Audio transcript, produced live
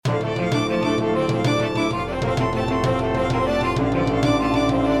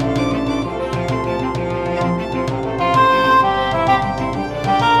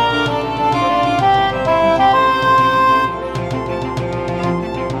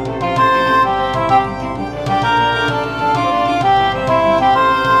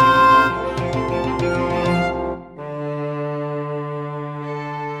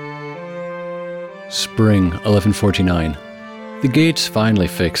Spring, 1149. The gate's finally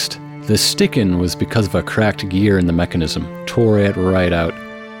fixed. The stickin' was because of a cracked gear in the mechanism. Tore it right out.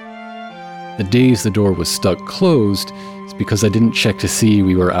 The days the door was stuck closed is because I didn't check to see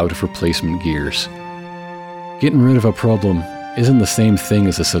we were out of replacement gears. Getting rid of a problem isn't the same thing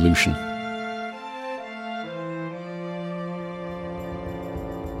as a solution.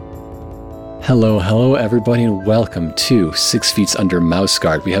 Hello everybody, and welcome to 6 Feet Under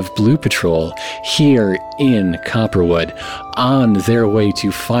Mouseguard. We have Blue Patrol here in Copperwood on their way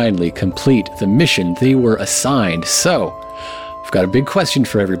to finally complete the mission they were assigned. So, I've got a big question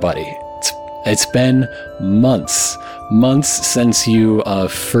for everybody. It's been months since you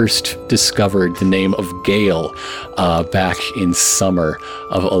first discovered the name of Gale back in summer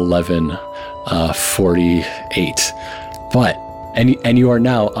of 1148. And you are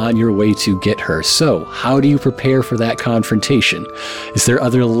now on your way to get her. So, how do you prepare for that confrontation? Is there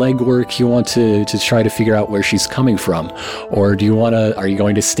other legwork you want to try to figure out where she's coming from? Or are you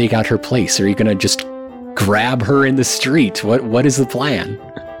going to stake out her place? Are you going to just grab her in the street? What is the plan?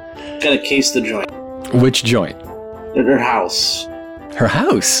 Gotta case the joint. Which joint? Her house. Her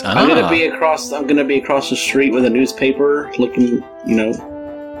house? I'm gonna be across the street with a newspaper looking,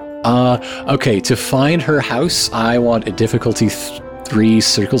 Okay, to find her house, I want a difficulty 3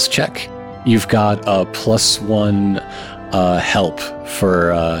 circles check. You've got a +1 help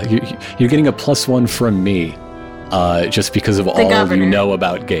for, you're getting a +1 from me, just because of all you know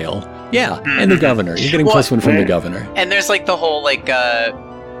about Gale. Yeah, and the governor. You're getting +1 from the governor. And there's like the whole,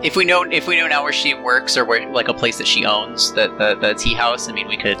 if we know now where she works or where, like, a place that she owns, the tea house, I mean,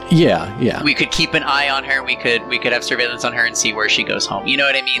 we could we could keep an eye on her. We could have surveillance on her and see where she goes home. You know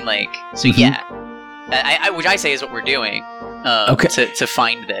what I mean? Yeah, which I say is what we're doing. To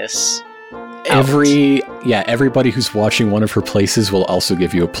find this. Everybody who's watching one of her places will also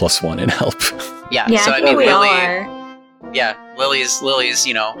give you a +1 in help. Yeah. So I mean, Lily's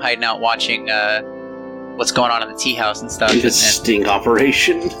hiding out watching what's going on in the tea house and stuff. It's a sting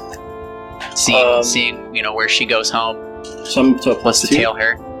operation. Seeing where she goes home. Plus to tail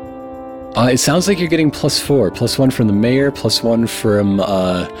her. It sounds like you're getting +4. +1 from the mayor, +1 from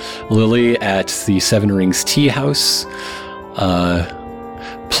Lily at the Seven Rings Tea House.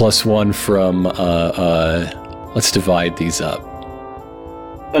 +1 from let's divide these up.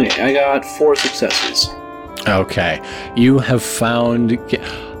 Okay, I got 4 successes. Okay. You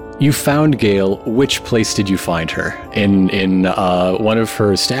found Gale. Which place did you find her? In one of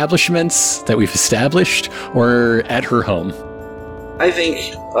her establishments that we've established, or at her home? I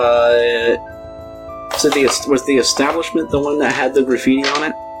think, was the establishment the one that had the graffiti on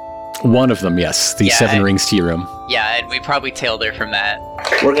it? One of them, yes. The Seven Rings Tea Room. Yeah, and we probably tailed her from that.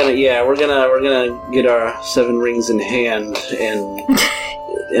 We're gonna get our 7 rings in hand and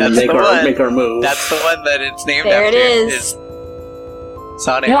make our move. That's the one that it's named there after. There it is.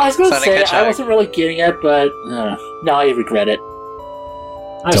 Sonic. I was going to say, Hedgehog. I wasn't really getting it, but now I regret it.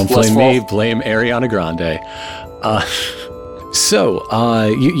 Don't blame me, blame Ariana Grande. So,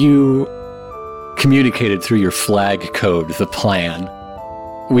 you communicated through your flag code the plan.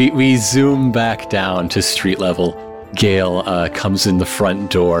 We zoom back down to street level. Gale comes in the front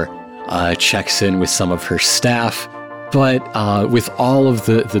door, checks in with some of her staff, but with all of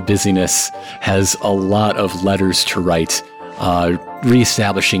the busyness, has a lot of letters to write.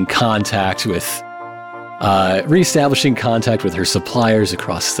 Reestablishing contact with her suppliers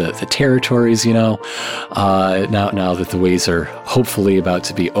across the territories, now that the ways are hopefully about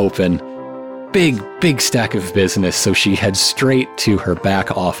to be open. Big stack of business, so she heads straight to her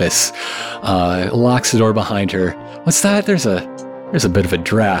back office, locks the door behind her. What's that? There's a bit of a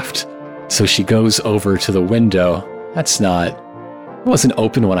draft. So she goes over to the window. It wasn't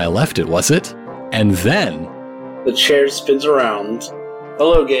open when I left it, was it? And then the chair spins around.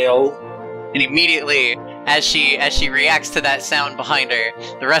 Hello, Gale. And immediately, as she reacts to that sound behind her,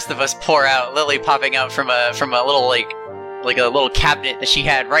 the rest of us pour out. Lily popping out from a little like a little cabinet that she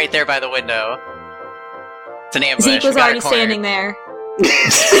had right there by the window. It's an ambush. Zeke was already standing there.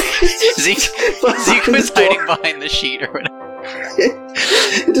 Zeke was hiding behind the sheet or whatever.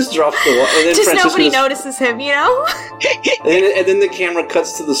 It just drops the water. Just nobody notices him, and then the camera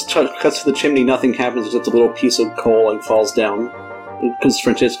cuts to the chimney. Nothing happens. Just a little piece of coal and falls down because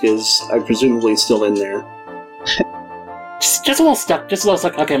Francesca is, presumably, still in there. Just a little stuck.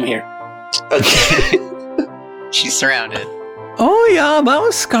 Okay, I'm here. Okay. She's surrounded. Oh yeah,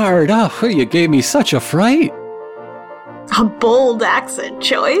 Mouseguard. Oh, you gave me such a fright. A bold accent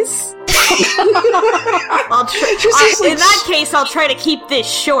choice. In that case, I'll try to keep this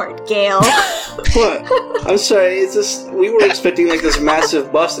short, Gale. What? I'm sorry, it's just, we were expecting like this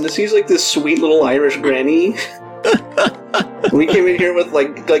massive bust, and it seems like this sweet little Irish granny. We came in here with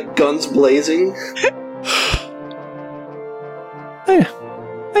like guns blazing.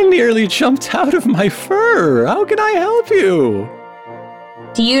 I nearly jumped out of my fur. How can I help you?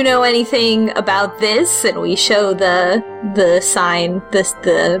 Do you know anything about this? And we show the sign,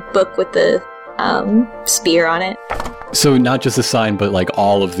 the book with the spear on it. So not just a sign, but like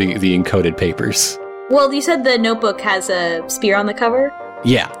all of the encoded papers. Well, you said the notebook has a spear on the cover?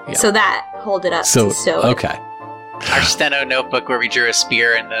 Yeah. So hold it up to stow it. Okay. Our steno notebook where we drew a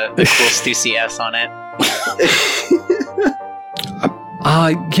spear and the cool Stussy S on it.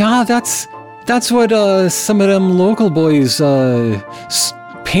 Yeah, that's what some of them local boys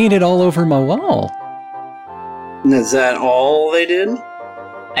painted all over my wall. Is that all they did?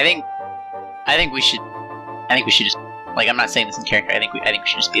 I think we should just, like, I'm not saying this in character. I think we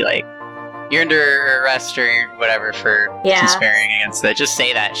should just be like, you're under arrest or whatever for conspiring against that. Just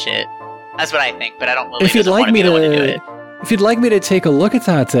say that shit. That's what I think, but I don't really want to be the one to do it. If you'd like me to take a look at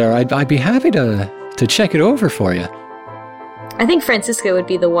that there, I'd be happy to check it over for you. I think Francisca would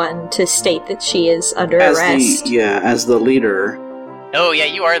be the one to state that she is under arrest. As the leader. Oh, yeah,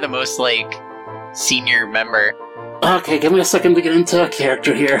 you are the most, like, senior member. Okay, give me a second to get into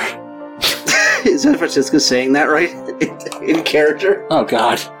character here. Is that Francisca saying that right? In character? Oh,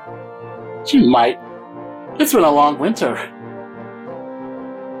 God. She might. It's been a long winter.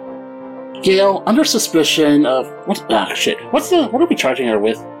 Gale, under suspicion of... What are we charging her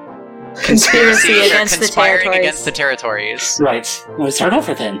with? Conspiracy against the territories. Right. Let's start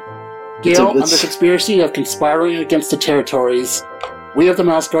over then. Gale, under conspiracy of conspiring against the territories, we of the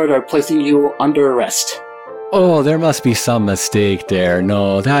Mouse Guard are placing you under arrest. Oh, there must be some mistake there.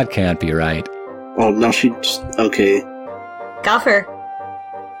 No, that can't be right. Oh, no, she just... Okay. Gopher.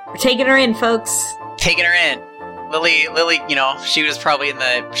 We're taking her in, folks. Taking her in. Lily, you know, she's probably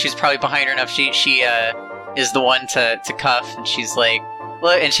behind her enough. She is the one to cuff, and she's like...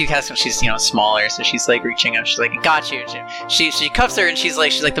 And she's smaller, so she's like reaching up. She's like, "Got you." She cuffs her, and she's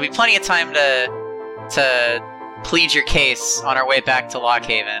like, "There'll be plenty of time to plead your case on our way back to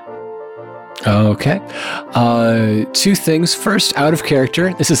Lockhaven." Okay. Two things. First, out of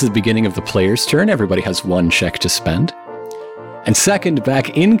character. This is the beginning of the player's turn. Everybody has one check to spend. And second,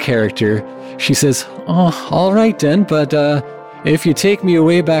 back in character, she says, "Oh, all right then, but if you take me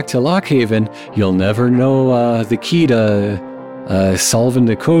away back to Lockhaven, you'll never know the key to." Solving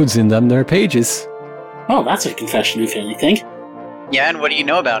the codes in them their pages. Oh, that's a confession, if anything. Yeah, and what do you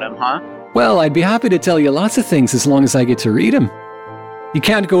know about him, huh? Well, I'd be happy to tell you lots of things as long as I get to read them. You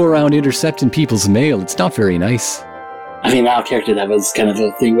can't go around intercepting people's mail. It's not very nice. I mean, out of character, that was kind of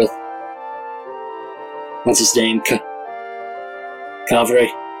a thing with... What's his name?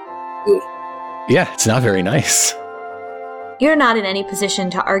 Calvary. Yeah, it's not very nice. You're not in any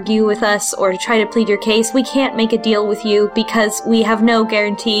position to argue with us or to try to plead your case. We can't make a deal with you because we have no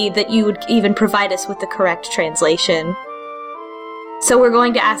guarantee that you would even provide us with the correct translation. So we're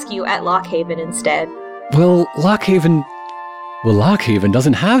going to ask you at Lockhaven instead. Well, Lockhaven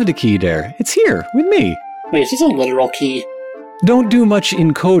doesn't have the key there. It's here, with me. Wait, is this a literal key? Don't do much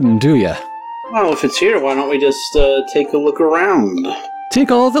encoding, do ya? Well, if it's here, why don't we just take a look around? Take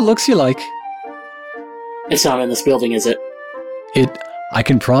all the looks you like. It's not in this building, is it? I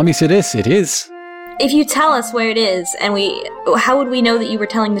can promise it is. It is. If you tell us where it is, how would we know that you were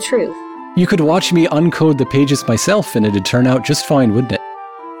telling the truth? You could watch me uncode the pages myself, and it'd turn out just fine, wouldn't it?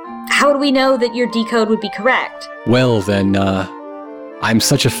 How would we know that your decode would be correct? Well, then, I'm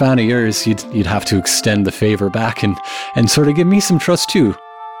such a fan of yours, you'd have to extend the favor back and sort of give me some trust too.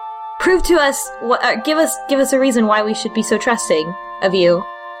 Prove to us. Give us a reason why we should be so trusting of you.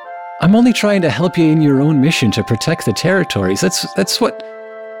 I'm only trying to help you in your own mission to protect the territories. That's what...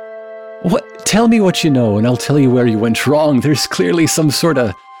 Tell me what you know, and I'll tell you where you went wrong. There's clearly some sort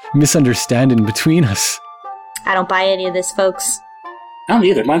of misunderstanding between us. I don't buy any of this, folks. I don't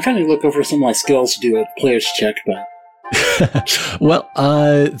either. I'm trying to look over some of my skills to do a player's check, but... Well,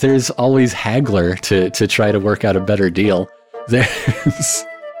 there's always Haggler to try to work out a better deal.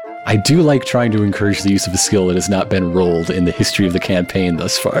 I do like trying to encourage the use of a skill that has not been rolled in the history of the campaign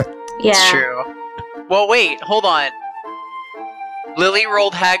thus far. Yeah. It's true. Well, wait, hold on. Lily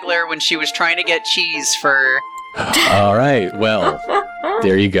rolled Haggler when she was trying to get cheese for... All right, well,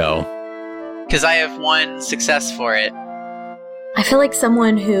 there you go. Because I have one success for it. I feel like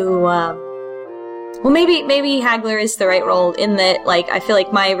someone who... Well, maybe Haggler is the right role in that, like, I feel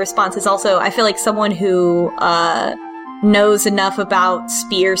like my response is also, I feel like someone who knows enough about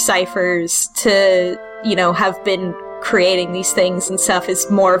spear ciphers to, have been creating these things and stuff is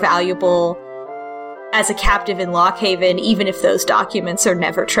more valuable as a captive in Lockhaven, even if those documents are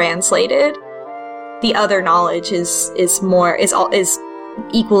never translated. The other knowledge is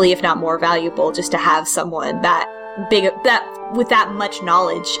equally, if not more valuable, just to have someone with that much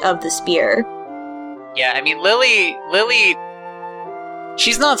knowledge of the spear. Yeah, I mean, Lily,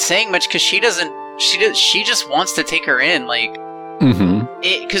 she's not saying much because she just wants to take her in, like,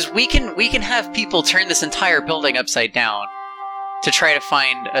 because we can have people turn this entire building upside down to try to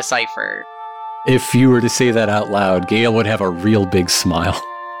find a cipher. If you were to say that out loud, Gale would have a real big smile.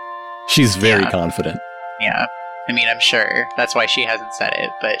 She's very confident. Yeah, I mean, I'm sure that's why she hasn't said it,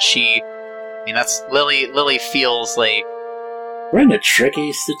 but that's Lily feels like we're in a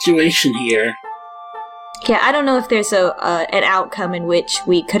tricky situation here. Yeah, I don't know if there's an outcome in which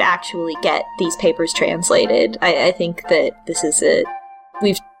we could actually get these papers translated. I think that this is it.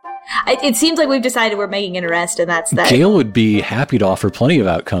 It seems like we've decided we're making an arrest, and that's that. Gale would be happy to offer plenty of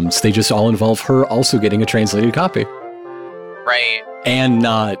outcomes. They just all involve her also getting a translated copy. Right.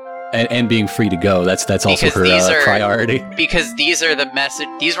 And being free to go. That's also her priority. Because these were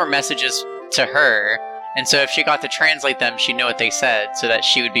messages to her, and so if she got to translate them, she'd know what they said, so that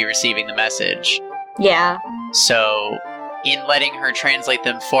she would be receiving the message. Yeah. So, in letting her translate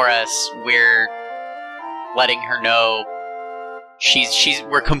them for us, we're letting her know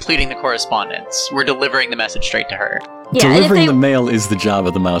we're completing the correspondence. We're delivering the message straight to her. Yeah, delivering the mail is the job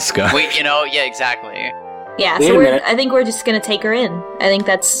of the Mouse Guard. Yeah, exactly. Yeah, so I think we're just gonna take her in. I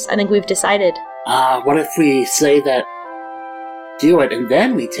think we've decided. What if we say that do it and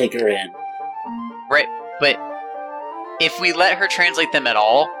then we take her in? Right, but if we let her translate them at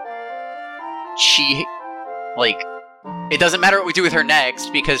all, it doesn't matter what we do with her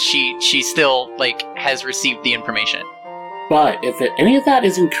next, because she still, has received the information. But if any of that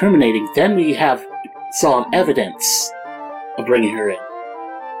is incriminating, then we have some evidence of bringing her in.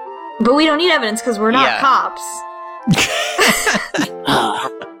 But we don't need evidence because we're not cops.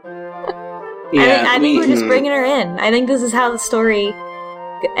 I think we're just bringing her in. I think this is how the story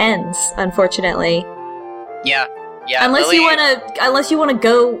ends, unfortunately. Yeah. Unless Lily, you want to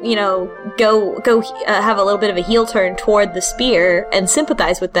go, go have a little bit of a heel turn toward the spear and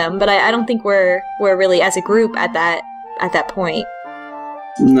sympathize with them. But I don't think we're really as a group at that point.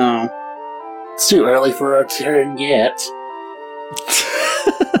 No, it's too early for our turn yet.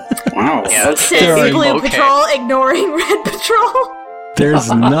 Wow. Yeah, Says Blue Patrol ignoring Red Patrol. There's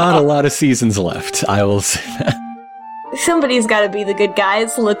not a lot of seasons left, I will say that. Somebody's gotta be the good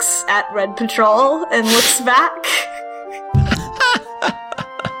guys, looks at Red Patrol and looks back.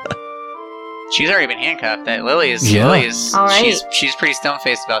 She's already been handcuffed. Lily's all right. She's pretty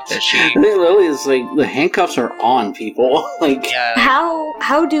stone-faced about this. I think Lily is the handcuffs are on people.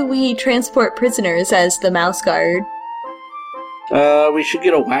 How do we transport prisoners as the Mouse Guard? We should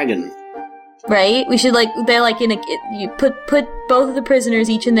get a wagon. Right? We should they're you put both of the prisoners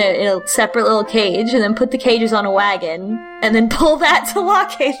each in a separate little cage, and then put the cages on a wagon, and then pull that to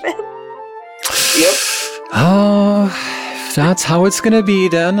Lockhaven. Yep. Oh, that's how it's gonna be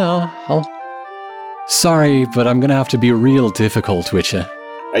then. Sorry, but I'm gonna have to be real difficult with you.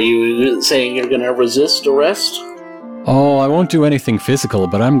 Are you saying you're gonna resist arrest? Oh, I won't do anything physical,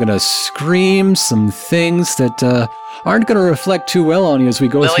 but I'm gonna scream some things that aren't gonna reflect too well on you as we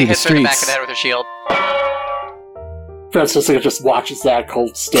go through the streets. Lily hits her in the back of the head with her shield. Francisca just watches that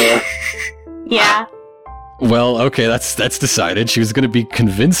cold stare. Yeah. Well, okay, that's decided. She was gonna be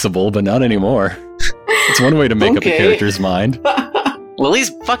convincible, but not anymore. It's one way to make up a character's mind. Lily's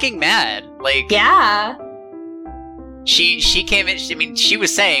fucking mad. Yeah. She came in. She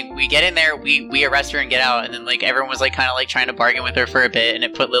was saying we get in there, we arrest her and get out, and then everyone was kind of trying to bargain with her for a bit, and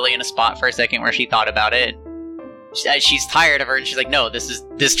it put Lily in a spot for a second where she thought about it. She's tired of her, and she's like, "No,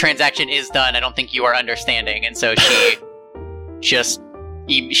 this transaction is done. I don't think you are understanding." And so she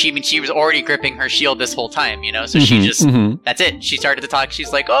was already gripping her shield this whole time, So she just that's it. She started to talk.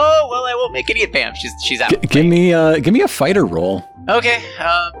 She's like, "Oh, well, I won't make any bam." She's out. Give me a fighter roll. Okay.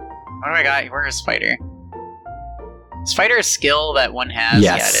 What do I got? Where's Spider? Is Fighter a skill that one has?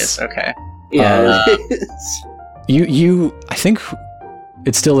 Yes. Yeah, it is. Okay. Yeah. You I think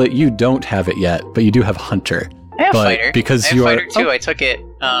it's still that you don't have it yet, but you do have Hunter. I have Fighter. Because I have you Fighter too. I took it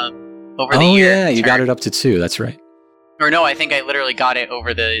over the year. Oh yeah, you got it up to 2. That's right. Or no, I think I literally got it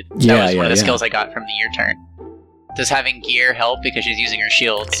over the. That was one of the skills I got from the year turn. Does having gear help because she's using her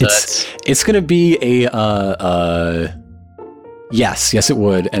shield? So it's going to be a yes, it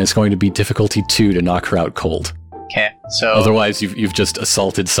would, and it's going to be difficulty 2 to knock her out cold. Okay, so otherwise you've just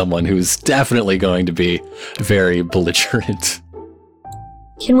assaulted someone who's definitely going to be very belligerent.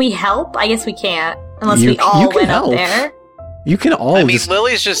 Can we help? I guess we can't, unless we all went help. Up there. You can all. I mean,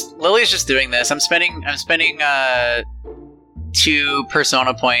 Lily's just doing this. I'm spending 2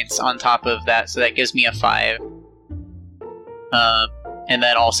 persona points on top of that, so that gives me a 5. And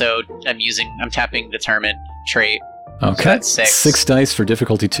then also I'm tapping Determine trait. Okay. So that's 6. 6 dice for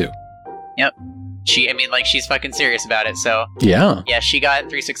difficulty 2. Yep. She's fucking serious about it, so... Yeah. Yeah, she got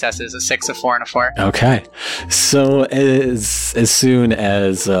 3 successes, a 6, a 4, and a 4. Okay. So as soon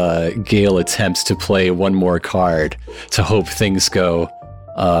as Gale attempts to play one more card to hope things go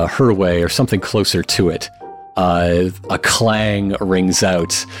her way or something closer to it, a clang rings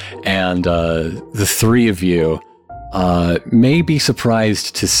out, and the 3 of you may be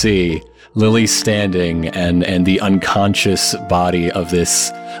surprised to see Lily standing and the unconscious body of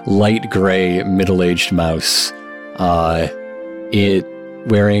this light gray middle-aged mouse. It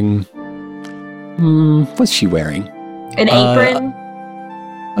wearing... what's she wearing? An apron?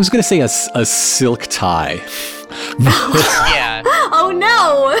 I was going to say a silk tie. Yeah. Oh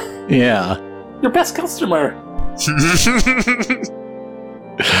no! Yeah. Your best customer!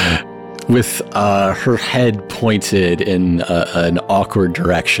 With her head pointed in an awkward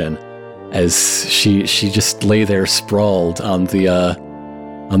direction, as she just lay there sprawled on the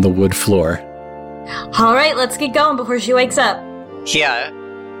wood floor. All right, let's get going before she wakes up. Yeah.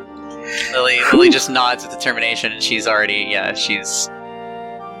 Lily just nods with determination, and she's already she's.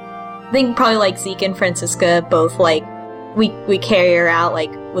 I think probably like Zeke and Francisca both like we carry her out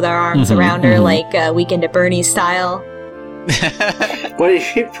like with our arms around her like Weekend at Bernie's style. What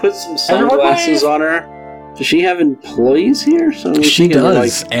if you put some sunglasses on her? Does she have employees here? So she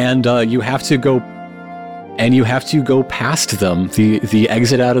does, and you have to go past them. The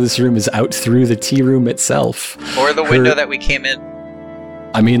exit out of this room is out through the tea room itself, or the window that we came in.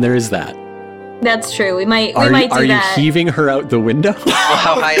 I mean, there is that. That's true. We might do that. Are you heaving her out the window? Well,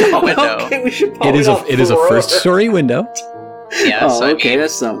 how high is the window? Okay, we should it is a first-story window. Yeah. So okay,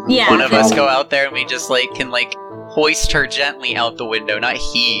 that's something. Yeah. One of us go out there and we just can hoist her gently out the window, not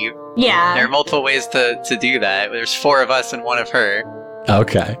heave. Yeah. There are multiple ways to do that. There's 4 of us and 1 of her.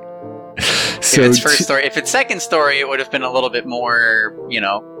 Okay. So if it's first story, if it's second story, it would have been a little bit more,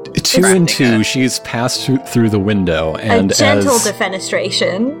 2 and 2. She's passed through the window, and a gentle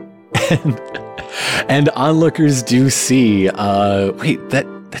defenestration. And onlookers do see. Wait,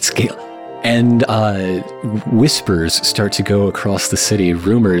 that's Gale. And whispers start to go across the city.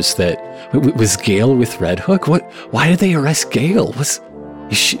 Rumors that was Gale with Red Hook. What? Why did they arrest Gale?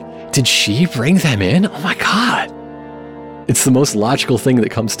 Did she bring them in? Oh my god! It's the most logical thing that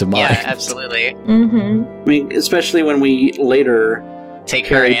comes to mind. Yeah, absolutely. Mm-hmm. I mean, especially when we later take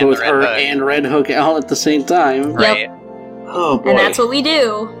her and both her and Red Hook out at the same time. Right. Yep. Oh boy. And that's what we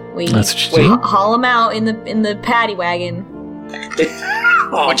do. We haul them out in the paddy wagon.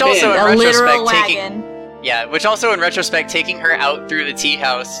 Which also, in a literal retrospect, wagon. which also in retrospect, taking her out through the tea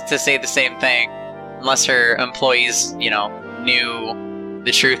house to say the same thing, unless her employees, knew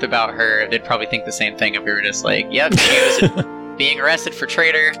the truth about her, they'd probably think the same thing if we were just like, yep, she was being arrested for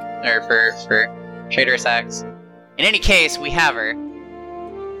traitor, or for traitorous acts. In any case, we have her.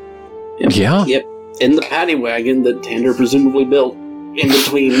 Yep. Yeah. Yep. In the paddy wagon that Tander presumably built in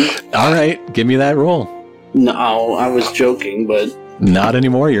between. All right, give me that roll. No, I was joking, but... Not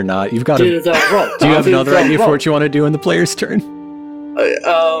anymore, you're not. You've got to... Do you have another idea for what you want to do in the player's turn?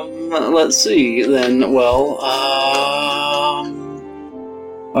 Let's see, then. Well,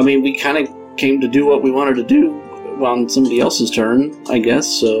 I mean, we kind of came to do what we wanted to do on somebody else's turn, I guess,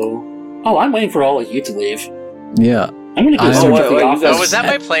 so... Oh, I'm waiting for all of you to leave. Yeah. I'm gonna go search the office. Oh, was that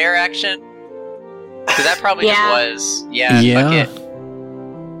my player action? Because that probably just was. Yeah. Fuck it.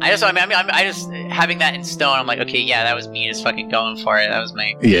 I just having that in stone, I'm like, okay, yeah, that was me just fucking going for it. That was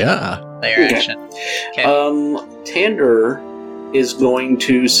my player action. Okay. Tander is going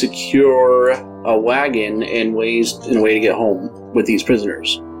to secure a wagon and a way to get home with these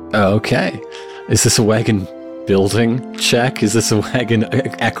prisoners. Okay. Is this a wagon building check? Is this a wagon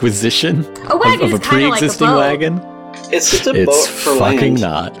acquisition a wagon of a pre-existing wagon? It's a boat for fucking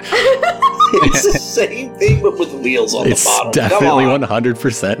land. Not. It's the same thing, but with wheels on the bottom. It's definitely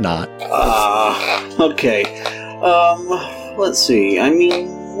 100% not. Okay. Let's see. I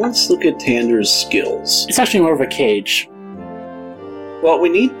mean, let's look at Tander's skills. It's actually more of a cage. Well, we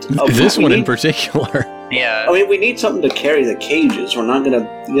need... this one in particular. Yeah. I mean, we need something to carry the cages. We're not going to...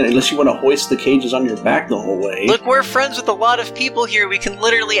 unless you want to hoist the cages on your back the whole way. Look, we're friends with a lot of people here. We can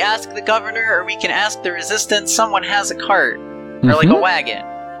literally ask the governor, or we can ask the resistance. Someone has a cart. Or like a wagon.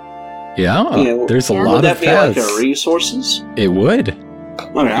 Yeah, there's a lot of Would that be paths. like a resources? It would.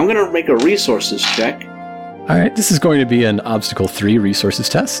 Alright, I'm gonna make a resources check. Alright, this is going to be an obstacle 3 resources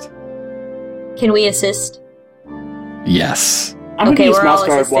test. Can we assist? Yes. I'm going to use mouse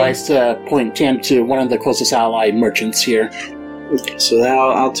guard wise to point Tam to one of the closest ally merchants here. Okay, so now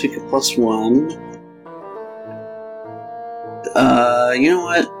I'll take a +1. You know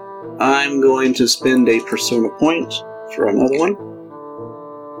what? I'm going to spend a persona point for another one.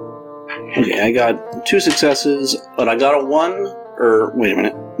 Okay, I got 2 successes, but I got a 1, or wait a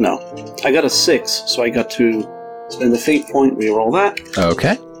minute, no. I got a 6, so I got to spend the fate point, reroll that.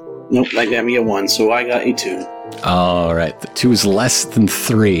 Okay. Nope, that got me a 1, so I got a 2. Alright, the 2 is less than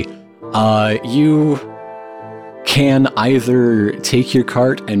 3. You can either take your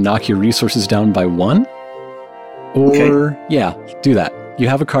cart and knock your resources down by 1, or, yeah, do that. You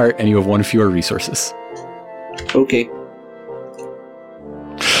have a cart and you have 1 fewer resources. Okay.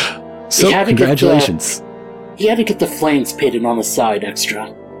 So, congratulations. You had to get the flames painted on the side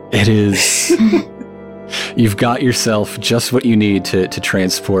extra. It is. You've got yourself just what you need to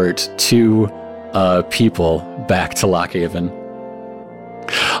transport 2 people back to Lockhaven.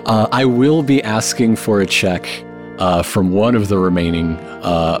 I will be asking for a check from one of the remaining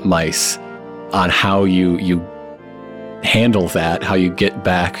mice on how you handle that, how you get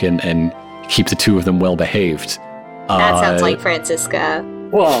back and keep the 2 of them well behaved. That sounds like Francisca.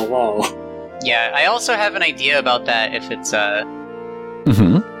 Whoa. Yeah, I also have an idea about that. If it's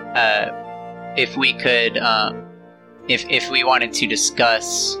if we could, if we wanted to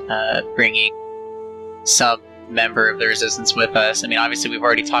discuss bringing some member of the Resistance with us. I mean, obviously we've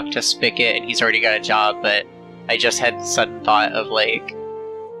already talked to Spigot and he's already got a job, but I just had the sudden thought of like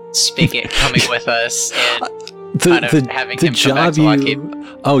Spigot coming with us and having him come back to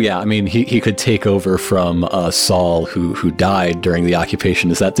Lockhaven. Oh yeah, I mean he could take over from Saul who died during the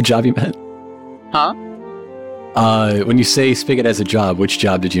occupation. Is that the job you meant? Huh? When you say Spigot has a job, which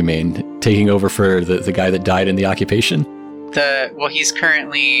job did you mean? Taking over for the guy that died in the occupation? He's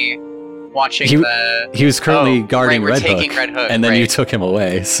currently watching He was currently guarding Red Hook, and then you took him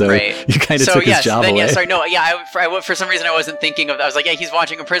away, so you kind of took his job away. For some reason I wasn't thinking of that. I was like, yeah, he's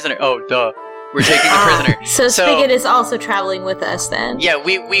watching a prisoner. Oh, duh. We're taking the prisoner. So Spigot is also traveling with us then? Yeah,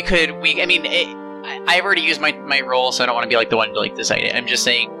 we could, I've already used my role, so I don't want to be like the one to like decide it. I'm just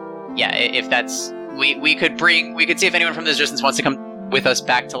saying, yeah, if that's... We could see if anyone from the Resistance wants to come with us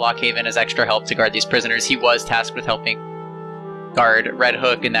back to Lockhaven as extra help to guard these prisoners. He was tasked with helping guard Red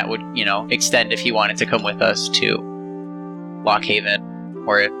Hook, and that would, extend if he wanted to come with us to Lockhaven.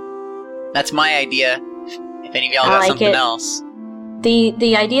 Or if that's my idea. If any of y'all got something else.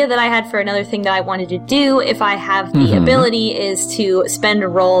 The idea that I had for another thing that I wanted to do, if I have the ability, is to spend a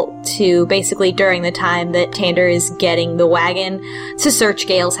roll to basically during the time that Tander is getting the wagon to search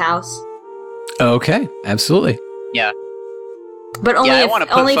Gale's house. Okay, absolutely. Yeah. But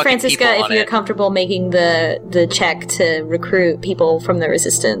only Francisca, if you're comfortable making the check to recruit people from the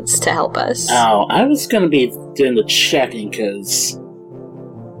Resistance to help us. Oh, I was going to be doing the checking because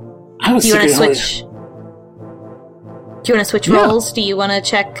I was. Do you want to switch? Do you want to switch roles? Do you want to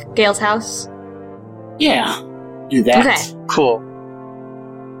check Gale's house? Yeah, do that. Okay, cool.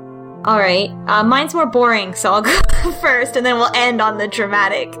 All right, mine's more boring, so I'll go first, and then we'll end on the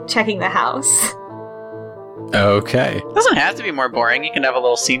dramatic checking the house. Okay. It doesn't have to be more boring. You can have a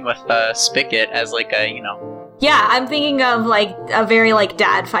little scene with Spigot as like a, Yeah, I'm thinking of like a very like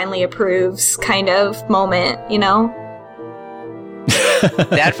dad finally approves kind of moment,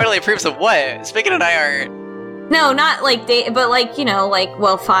 Dad finally approves of what? Spigot and I aren't. No, not like but like,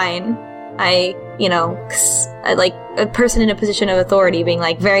 well, fine. I like a person in a position of authority being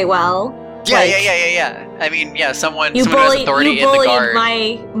like, very well. Yeah. I mean, yeah, someone who has authority in the guard. You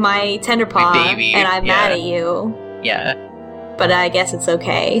bullied my Tenderpaw, baby, and I'm mad at you. Yeah. But I guess it's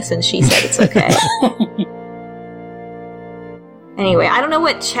okay, since she said it's okay. Anyway, I don't know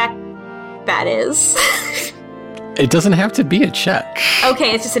what check that is. It doesn't have to be a check.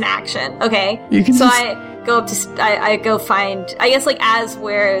 Okay, it's just an action. Okay. I go up to, I go find, I guess like as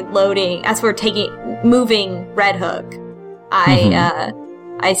we're moving Red Hook,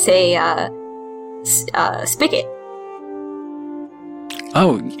 I say, Spigot.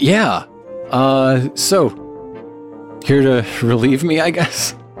 Oh, yeah. So, here to relieve me, I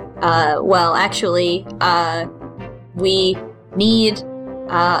guess? Well, actually, we need,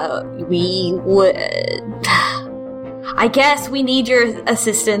 I guess we need your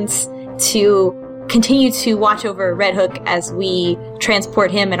assistance to continue to watch over Red Hook as we transport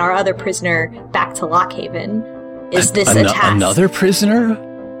him and our other prisoner back to Lockhaven. Is this a task? Another prisoner?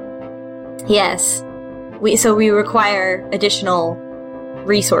 Yes. We require additional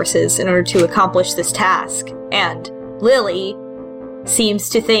resources in order to accomplish this task. And Lily seems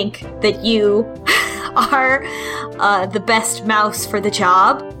to think that you are the best mouse for the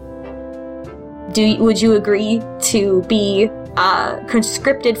job. Would you agree to be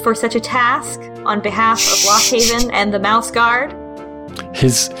conscripted for such a task on behalf of Lockhaven and the Mouse Guard?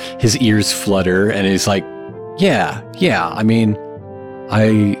 His ears flutter, and he's like, yeah. I mean,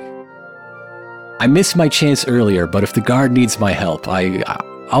 I missed my chance earlier, but if the guard needs my help,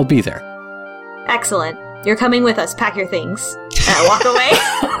 I'll be there. Excellent. You're coming with us. Pack your things. And walk away.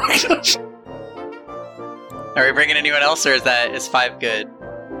 Are we bringing anyone else, or is 5 good?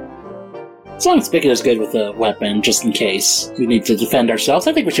 As long as Spigot is good with a weapon, just in case we need to defend ourselves,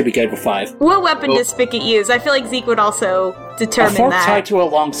 I think we should be good with 5. What weapon does Spigot use? I feel like Zeke would also determine that. A fork that. tied to a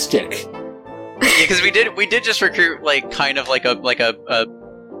long stick. Yeah, because we did just recruit kind of like a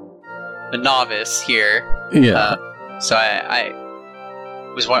novice here. Yeah. So I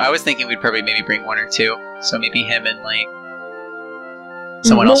was thinking we'd probably maybe bring 1 or 2. So maybe him and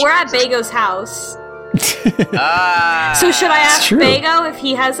someone else. Well, we're at Bago's house. So should I ask true. Bago if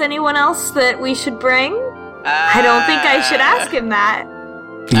he has anyone else that we should bring? I don't think I should ask him that.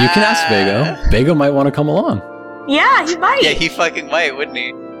 You can ask Bago. Bago might want to come along. Yeah, he might. Yeah, he fucking might, wouldn't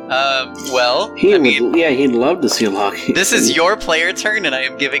he? Well, he'd love to see Lockhaven. This is your player turn, and I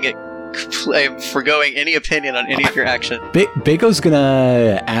am foregoing any opinion on any of your actions. Bago's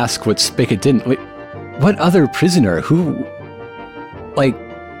gonna ask what Spigot didn't. Wait, what other prisoner? Who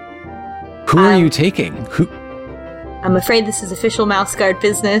are you taking? Who? I'm afraid this is official Mouse Guard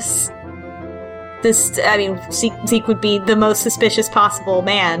business. Zeke would be the most suspicious possible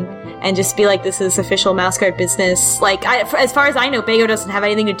man, and just be like, this is official Mouse Guard business. As far as I know, Bago doesn't have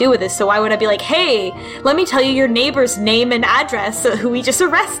anything to do with this, so why would I be like, hey, let me tell you your neighbor's name and address who we just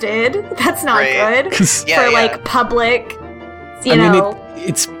arrested? That's not good. Public,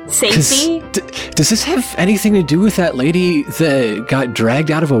 it's safety. Does this have anything to do with that lady that got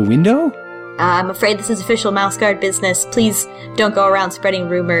dragged out of a window? I'm afraid this is official Mouse Guard business. Please don't go around spreading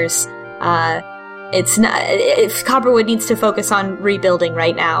rumors. It's not. Copperwood needs to focus on rebuilding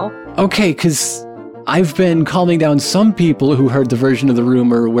right now. Okay, because I've been calming down some people who heard the version of the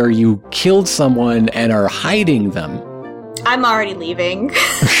rumor where you killed someone and are hiding them. I'm already leaving.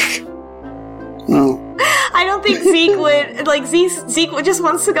 Oh. I don't think Zeke would. Zeke just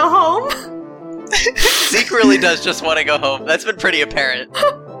wants to go home. Zeke really does just want to go home. That's been pretty apparent.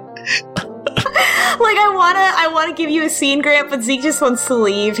 I want to give you a scene, Grant, but Zeke just wants to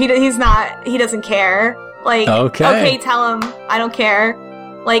leave. He doesn't care. Okay, tell him I don't care.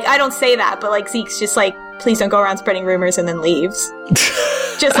 I don't say that, but Zeke's just please don't go around spreading rumors, and then leaves.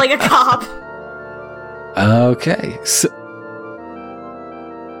 Just like a cop. Okay, so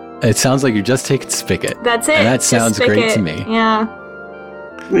it sounds like you're just taking Spigot. That's it. And that sounds great to me. Yeah.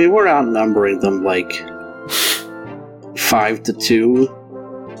 I mean, we're outnumbering them 5-2.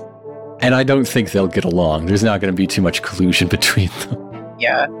 And I don't think they'll get along. There's not going to be too much collusion between them.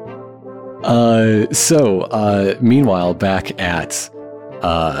 Yeah. Meanwhile, back at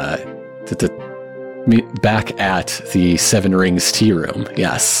the Seven Rings tea room.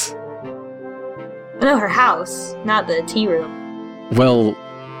 Yes. No, her house, not the tea room. Well,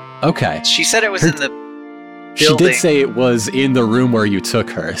 okay. She said it was in the building. She did say it was in the room where you took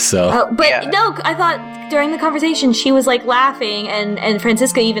her, so... No, I thought during the conversation she was, laughing, and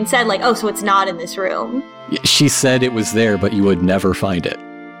Francisca even said, so it's not in this room. She said it was there, but you would never find it.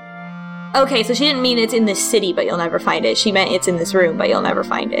 Okay, so she didn't mean it's in this city, but you'll never find it. She meant it's in this room, but you'll never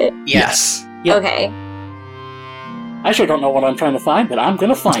find it. Yes. Yep. Okay. I sure don't know what I'm trying to find, but I'm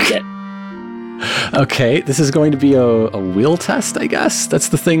gonna find it. Okay, this is going to be a will test, I guess. That's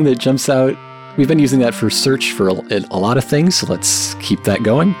the thing that jumps out. We've been using that for search for a lot of things, so let's keep that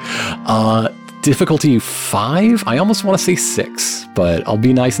going. Difficulty 5? I almost want to say 6, but I'll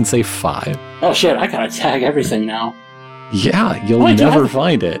be nice and say 5. Oh shit, I gotta tag everything now. Yeah, you'll never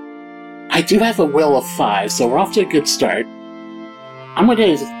find it. I do have a will of 5, so we're off to a good start. I'm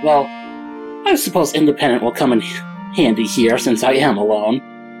gonna I suppose independent will come in handy here, since I am alone.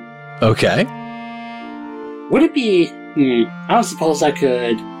 Okay. Would it be... I don't suppose I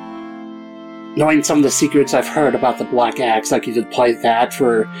could... Knowing some of the secrets I've heard about the Black Axe, I could apply that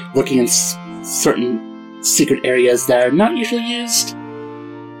for looking in certain secret areas that are not usually used?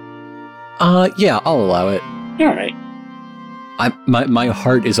 Yeah, I'll allow it. Alright. My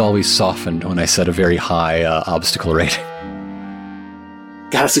heart is always softened when I set a very high obstacle rating.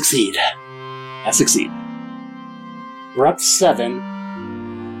 Gotta succeed. Gotta succeed. We're up to 7.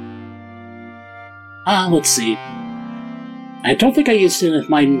 Let's see. I don't think I used it in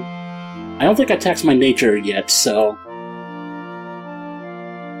I don't think I taxed my nature yet, so...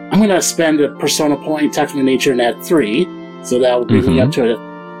 going to spend a persona point, technical nature, and add 3. So that will bring me up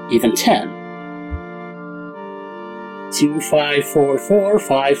to even 10. 2, 5, 4, 4,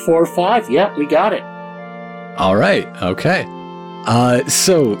 5, 4, 5. Yep, we got it. All right. Okay.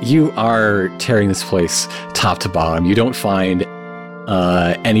 So you are tearing this place top to bottom. You don't find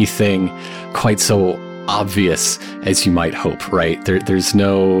anything quite so obvious as you might hope, right? There's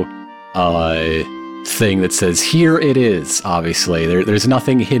no thing that says, here it is, obviously. There's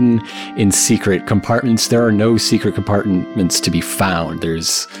nothing hidden in secret compartments. There are no secret compartments to be found.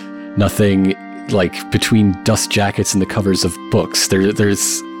 There's nothing like between dust jackets and the covers of books.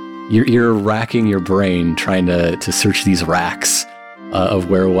 You're racking your brain trying to search these racks of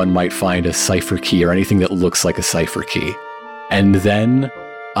where one might find a cipher key or anything that looks like a cipher key. And then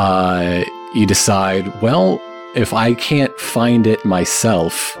you decide, well, if I can't find it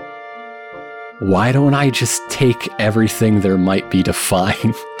myself, why don't I just take everything there might be to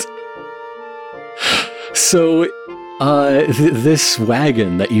find? So this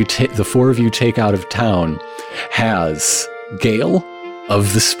wagon that the 4 of you take out of town has Gale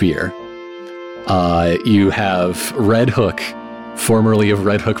of the Spear. You have Red Hook, formerly of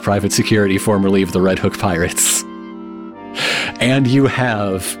Red Hook Private Security, formerly of the Red Hook Pirates. And you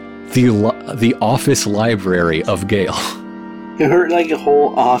have the office library of Gale. Her a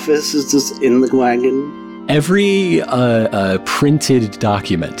whole office is just in the wagon. Every printed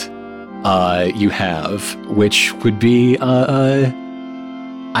document you have, which would be,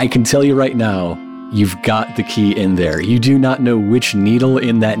 I can tell you right now, you've got the key in there. You do not know which needle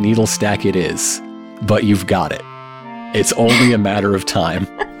in that needle stack it is, but you've got it. It's only a matter of time,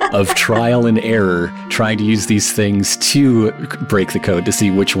 of trial and error, trying to use these things to break the code to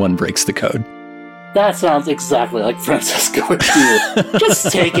see which one breaks the code. That sounds exactly like Francesca would do.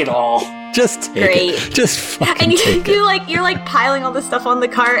 Just take it all. Just take it. Just fucking and take it. You're like piling all this stuff on the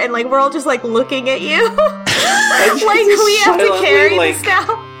cart, and like we're all just like looking at you, like we have to carry this now.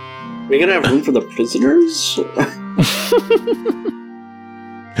 We're gonna have room for the prisoners.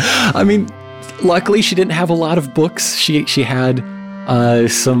 I mean, luckily she didn't have a lot of books. She had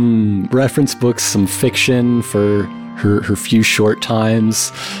some reference books, some fiction for her few short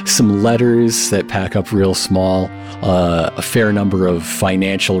times, some letters that pack up real small, a fair number of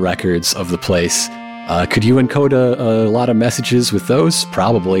financial records of the place. Could you encode a lot of messages with those?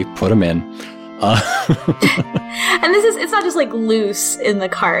 Probably. Put them in. And it's not just like loose in the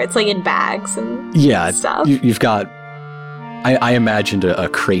cart, it's like in bags and stuff. You've got, I imagined a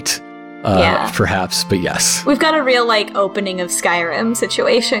crate, perhaps, but yes. We've got a real like opening of Skyrim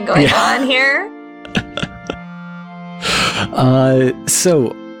situation going on here.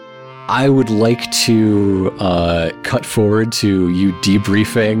 So I would like to cut forward to you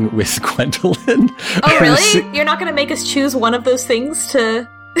debriefing with Gwendolyn. Oh, really? You're not going to make us choose one of those things to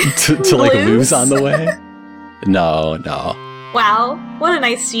like lose on the way? No. Wow, what a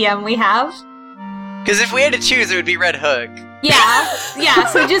nice GM we have. Because if we had to choose, it would be Red Hook. Yeah,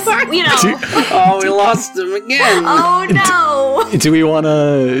 so just, Oh, we lost him again. Oh, no. Do we want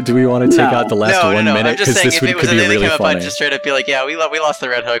to take out the last 1 minute? I'm just saying, if it was anything really that came up, I'd just straight up be like, yeah, we lost the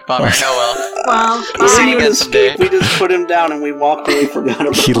Red Hook. Bummer. Oh, well. Well, see you again someday. We just put him down and we walked away, forgot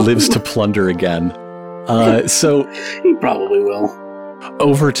about him. He lives to plunder again. So he probably will.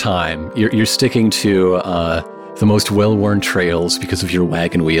 Over time, you're sticking to the most well-worn trails because of your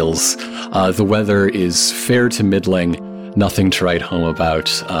wagon wheels. The weather is fair to middling. Nothing to write home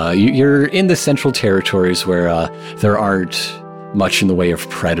about. You're in the Central Territories where there aren't much in the way of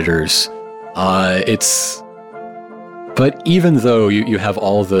predators. But even though you have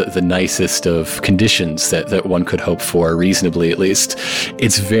all the nicest of conditions that one could hope for, reasonably at least,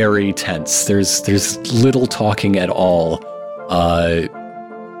 it's very tense. There's little talking at all.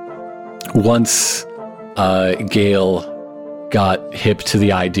 Once Gale got hip to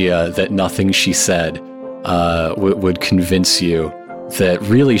the idea that nothing she said would convince you that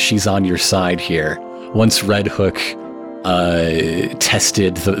really she's on your side here. Once Red Hook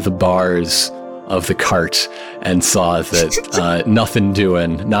tested the bars of the cart and saw that nothing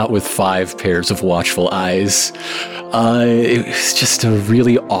doing, not with 5 pairs of watchful eyes, it was just a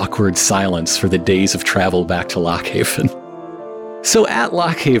really awkward silence for the days of travel back to Lockhaven. So at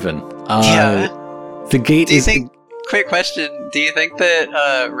Lockhaven, the gate quick question, do you think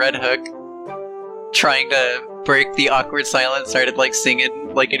that Red Hook, trying to break the awkward silence, started like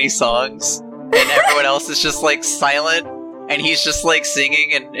singing like any songs, and everyone else is just like silent, and he's just like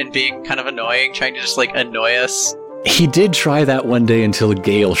singing and being kind of annoying, trying to just like annoy us? He did try that one day until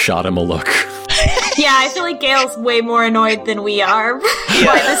Gale shot him a look. Yeah, I feel like Gale's way more annoyed than we are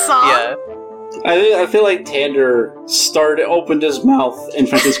by the song. Yeah. I feel like Tander opened his mouth, and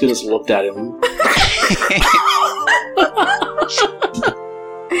Francisca just looked at him.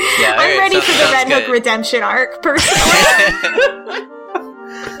 Yeah, I'm ready for the Red Hook redemption arc, personally.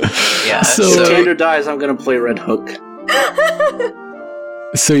 Yeah. So if Tander dies, I'm gonna play Red Hook.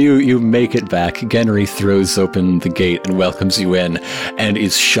 So you make it back. Genry throws open the gate and welcomes you in, and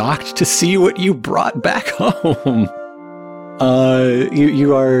is shocked to see what you brought back home.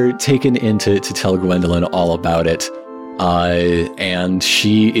 You are taken in to tell Gwendolyn all about it, and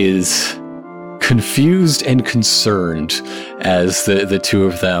she is confused and concerned as the two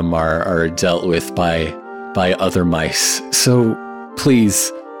of them are dealt with by other mice. So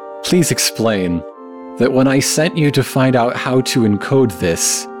please explain that when I sent you to find out how to encode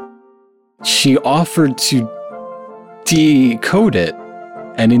this, she offered to decode it,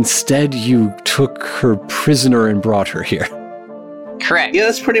 and instead you took her prisoner and brought her here. Correct. Yeah,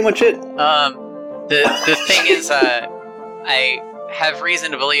 that's pretty much it. The thing is, I have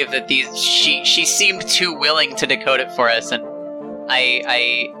reason to believe that she seemed too willing to decode it for us, and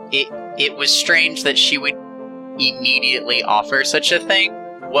it was strange that she would immediately offer such a thing.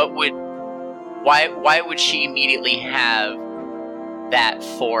 Why would she immediately have that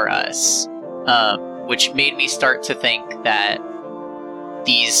for us? Which made me start to think that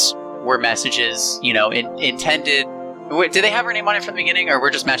these were messages, intended. Did they have her name on it from the beginning, or we're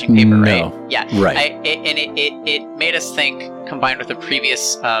just matching paper, right? Yeah, right. It made us think, combined with the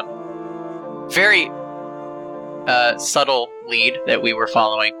previous, very subtle lead that we were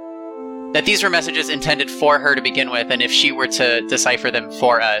following, that these were messages intended for her to begin with, and if she were to decipher them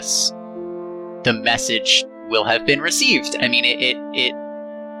for us, the message will have been received. I mean,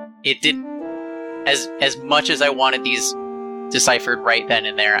 it did as much as I wanted these deciphered right then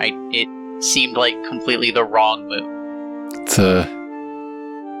and there. It seemed like completely the wrong move. I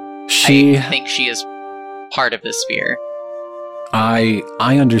think she is part of the sphere. I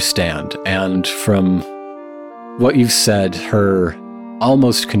understand, and from what you've said, her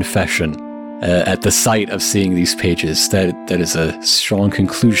almost confession at the sight of seeing these pages, that is a strong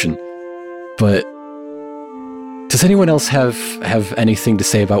conclusion. But does anyone else have anything to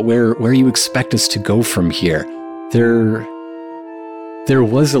say about where you expect us to go from here? There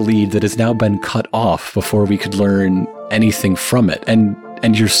was a lead that has now been cut off before we could learn anything from it, and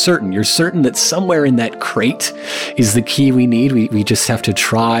you're certain that somewhere in that crate is the key we need. We just have to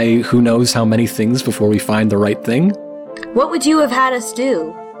try who knows how many things before we find the right thing. What would you have had us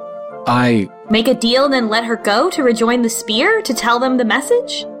do? Make a deal and then let her go to rejoin the spear to tell them the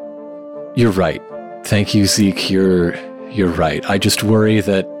message? You're right. Thank you, Zeke. You're right. I just worry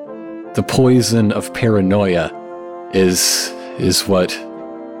that the poison of paranoia is what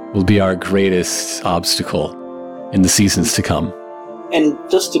will be our greatest obstacle in the seasons to come. And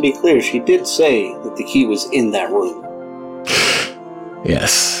just to be clear, she did say that the key was in that room.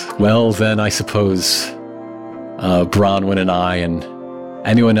 Yes. Well, then I suppose Bronwyn and I and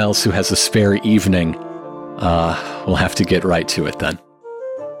anyone else who has a spare evening will have to get right to it then.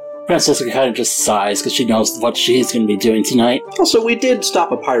 Francisca kind of just sighs because she knows what she's going to be doing tonight. Also, we did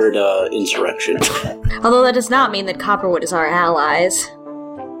stop a pirate insurrection. Although that does not mean that Copperwood is our allies.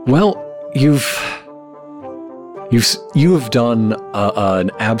 Well, you have done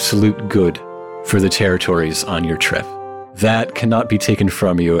an absolute good for the territories on your trip. That cannot be taken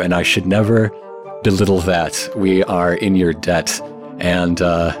from you, and I should never belittle that. We are in your debt, and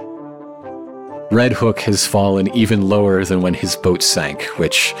Red Hook has fallen even lower than when his boat sank,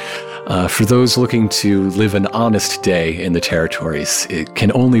 which, for those looking to live an honest day in the territories, it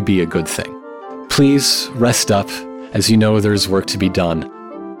can only be a good thing. Please rest up. As you know, there's work to be done.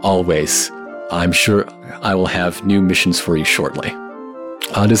 Always. I'm sure I will have new missions for you shortly.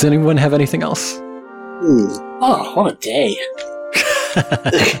 Does anyone have anything else? Oh, what a day.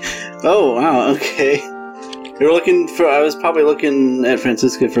 Oh, wow, okay. I was probably looking at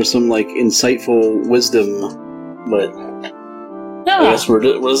Francisca for some, insightful wisdom, but I guess let's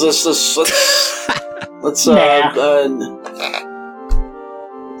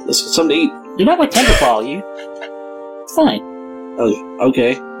get something to eat. You're not like Tenderball, you. It's fine. Oh,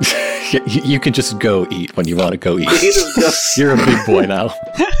 okay. You can just go eat when you want to go eat. You're a big boy now.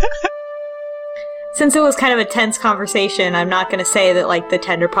 Since it was kind of a tense conversation, I'm not going to say that, the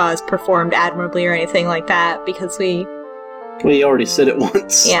Tenderpaws performed admirably or anything like that, because we already said it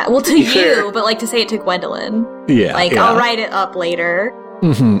once. Yeah, well, to you, but, to say it to Gwendolyn. Yeah, I'll write it up later.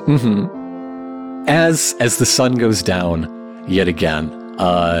 As the sun goes down, yet again,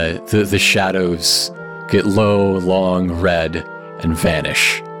 the shadows get low, long, red, and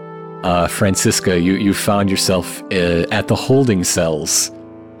vanish. Francisca, you found yourself at the holding cells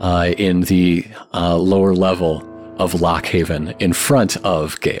in the lower level of Lockhaven in front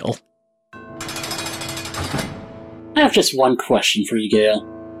of Gale. I have just one question for you, Gale.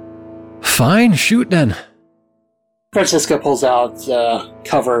 Fine, shoot then. Francisca pulls out the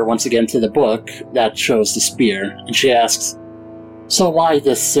cover once again to the book that shows the spear, and she asks, "So why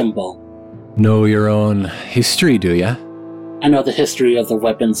this symbol?" Know your own history, do ya? I know the history of the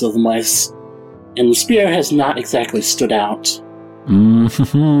weapons of the mice, and the spear has not exactly stood out.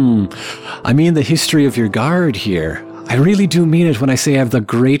 I mean the history of your guard here. I really do mean it when I say I have the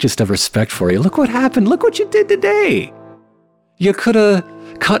greatest of respect for you. Look what happened. Look what you did today. You could have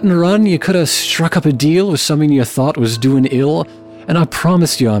cut and run. You could have struck up a deal with someone you thought was doing ill. And I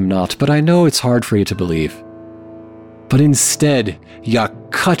promise you I'm not, but I know it's hard for you to believe. But instead, you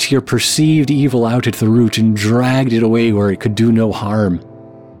cut your perceived evil out at the root and dragged it away where it could do no harm.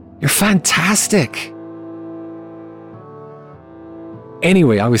 You're fantastic.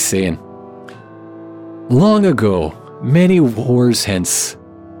 Anyway, I was saying, long ago, many wars hence,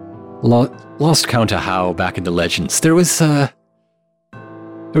 lost count of how back in the legends, there was a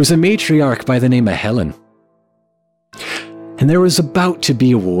matriarch by the name of Helen. And there was about to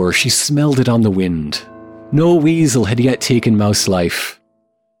be a war. She smelled it on the wind. No weasel had yet taken mouse life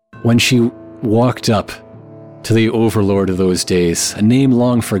when she walked up to the overlord of those days, a name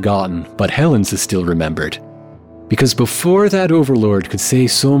long forgotten, but Helen's is still remembered. Because before that overlord could say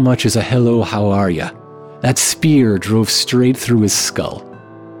so much as a hello, how are ya, that spear drove straight through his skull.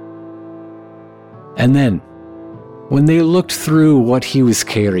 And then, when they looked through what he was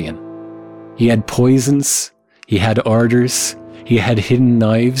carrying, he had poisons, he had ardors, he had hidden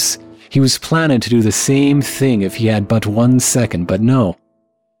knives. He was planning to do the same thing if he had but 1 second, but no.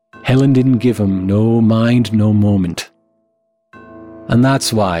 Helen didn't give him no mind, no moment. And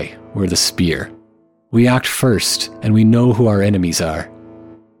that's why we're the spear. We act first, and we know who our enemies are.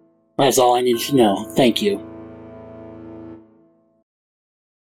 That's all I needed to know. Thank you.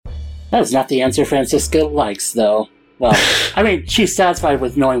 That is not the answer Francisca likes, though. Well, I mean, she's satisfied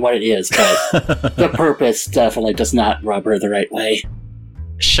with knowing what it is, but the purpose definitely does not rub her the right way.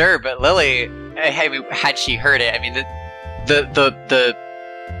 Sure, but Lily, had she heard it, I mean,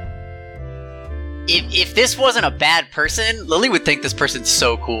 if this wasn't a bad person, Lily would think this person's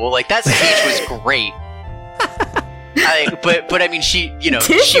so cool. Like, that speech was great. But I mean, she, you know,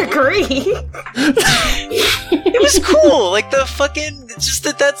 disagree. It was cool. Like the fucking, it's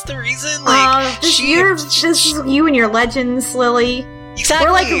just that's the reason. Like, this is you and your legends, Lily. Exactly.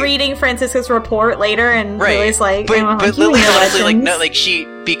 We're like reading Francisca's report later, and Lily's like, but Lily's honestly like, no, like she,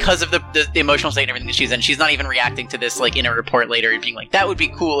 because of the emotional state and everything that she's in, she's not even reacting to this like in a report later and being like, that would be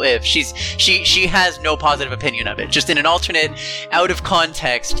cool if she has no positive opinion of it. Just in an alternate, out of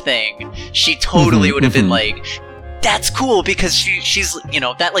context thing, she totally would have been like, that's cool, because she's, you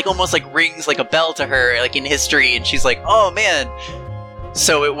know, that like almost like rings like a bell to her, like in history, and she's like, oh man.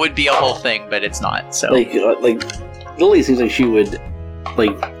 So it would be a whole thing, but it's not. So like Lily seems like she would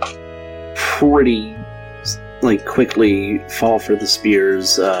like pretty like quickly fall for the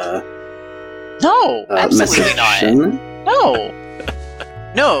spear's no, absolutely not.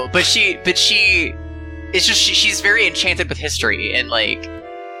 No, but she it's just she's very enchanted with history, and like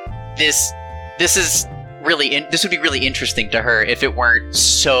this is really this would be really interesting to her if it weren't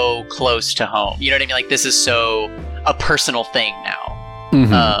so close to home. You know what I mean? Like, this is so a personal thing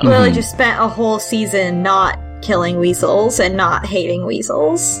now. Lily just spent a whole season not killing weasels and not hating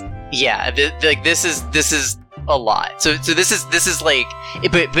weasels. Yeah, this is a lot. So this is like,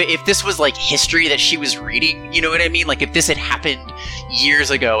 but if this was like history that she was reading, you know what I mean? Like, if this had happened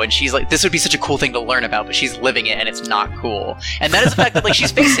years ago and she's like, this would be such a cool thing to learn about, but she's living it and it's not cool. And that is the fact that like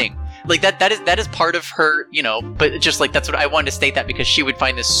she's facing. Like that is part of her, you know, but just like, that's what I wanted to state, that because she would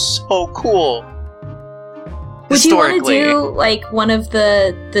find this so cool. Would you want to do like one of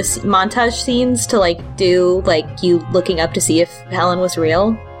the montage scenes to like do like you looking up to see if Helen was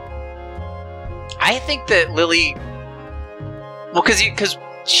real? I think that Lily, well, because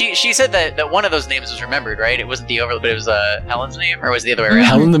she said that one of those names was remembered, right? It wasn't the Overlord, but it was Helen's name, or was it the other way around?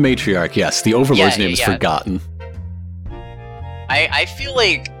 Helen the Matriarch, yes. The Overlord's name is forgotten. I feel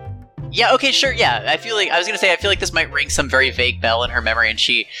like, yeah, okay, sure, yeah. I feel like this might ring some very vague bell in her memory, and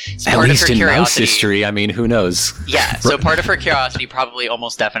at least in mouse history, I mean, who knows? Yeah, so part of her curiosity probably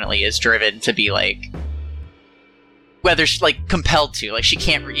almost definitely is driven to be like, whether she's like compelled to, like she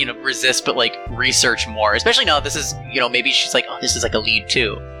can't, you know, resist but like research more, especially now that this is, you know, maybe she's like, oh, this is like a lead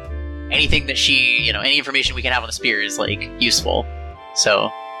too. Anything that she, you know, any information we can have on the spear is like useful. So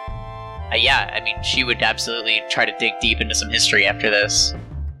yeah, I mean, she would absolutely try to dig deep into some history after this.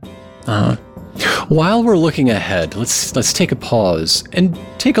 While we're looking ahead, let's take a pause and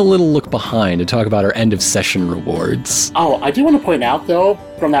take a little look behind and talk about our end of session rewards. Oh, I do want to point out, though,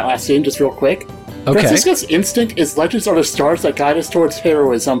 from that last scene, just real quick, okay. Francisca's instinct is legends are the stars that guide us towards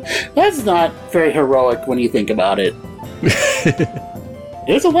heroism. That's not very heroic when you think about it.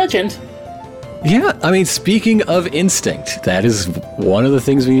 It's a legend. Yeah, I mean, speaking of instinct, that is one of the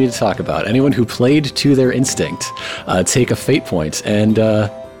things we need to talk about. Anyone who played to their instinct, take a fate point. And,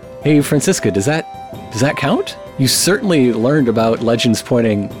 hey, Francisca, does that count? You certainly learned about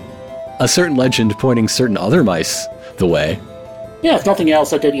a certain legend pointing certain other mice the way. Yeah, if nothing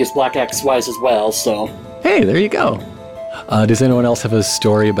else, I did use Black Axe twice as well, so... Hey, there you go. Does anyone else have a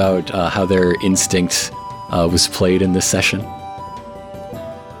story about how their instinct was played in this session?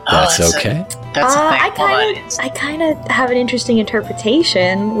 That's okay. That's I kind of have an interesting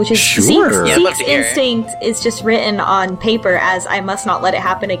interpretation, which is sure. Zeke's instinct is just written on paper as I must not let it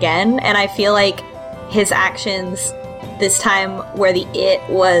happen again, and I feel like his actions this time, where the it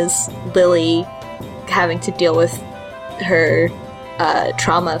was Lily having to deal with her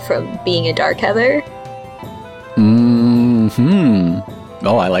trauma from being a Dark Heather.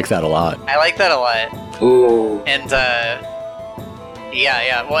 Oh, I like that a lot. Ooh. And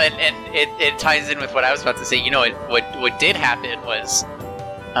yeah. Well, and it ties in with what I was about to say. You know, what did happen was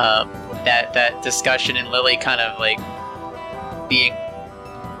that discussion and Lily kind of like being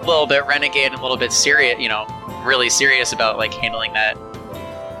a little bit renegade and a little bit serious, you know, really serious about like handling that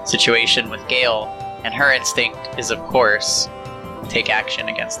situation with Gale. And her instinct is, of course, take action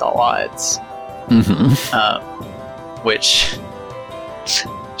against all odds. Which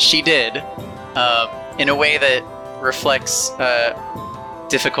she did in a way that reflects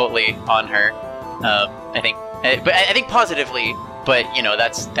difficultly on her. I think positively, but you know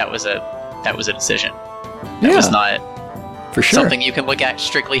that was a decision. That was not for sure something you can look at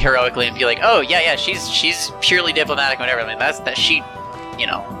strictly heroically and be like, oh yeah, she's purely diplomatic, whatever. I mean, that she, you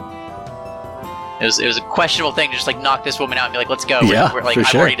know, it was a questionable thing to just like knock this woman out and be like, let's go. We're like,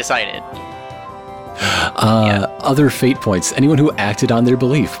 I've already decided. Other fate points. Anyone who acted on their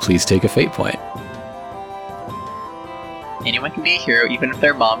belief, please take a fate point. Anyone can be a hero, even if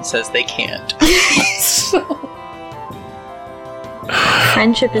their mom says they can't.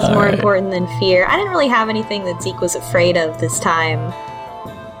 Friendship is more important than fear. I didn't really have anything that Zeke was afraid of this time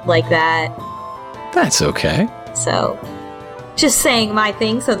like that. That's okay. So, just saying my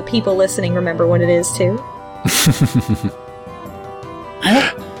thing so the people listening remember what it is, too.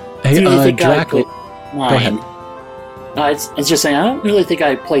 Hey, Draco. Go ahead. I was just saying, I don't really think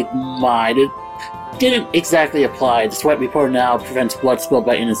I played mine. It didn't exactly apply. The sweat we pour now prevents blood spilled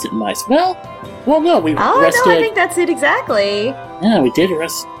by innocent mice. Well, no, we arrested... no, I think that's it exactly. Yeah, we did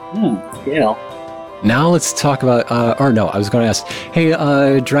arrest... yeah. Now let's talk about... I was going to ask, hey,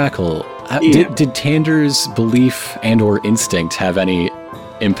 Drackle, did Tander's belief and or instinct have any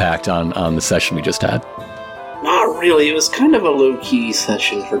impact on the session we just had? Not really. It was kind of a low-key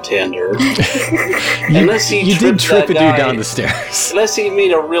session for Tander. You did trip a dude down the stairs. Unless he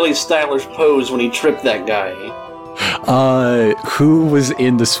made a really stylish pose when he tripped that guy. Who was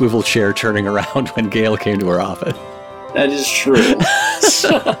in the swivel chair turning around when Gale came to her office? That is true.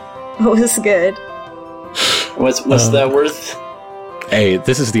 It was good. What's that worth? Hey,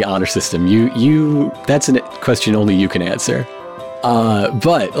 this is the honor system. You that's a question only you can answer.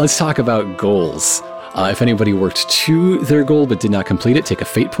 But let's talk about goals. If anybody worked to their goal but did not complete it, take a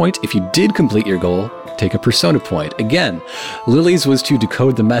fate point. If you did complete your goal, take a persona point. Again, Lily's was to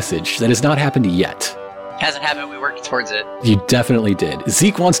decode the message. That has not happened yet. Hasn't happened, we worked towards it. You definitely did.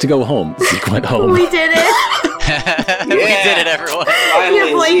 Zeke wants to go home. Zeke went home. We did it! We did it, everyone.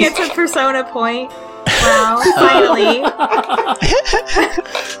 Your boy gets a persona point. Wow, finally.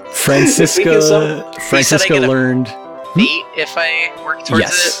 Francisca learned... Fate if I work towards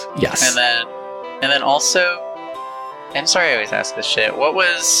it? Yes. And then also, I'm sorry I always ask this shit. What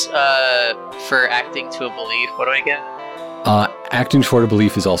was for acting to a belief? What do I get? Acting toward a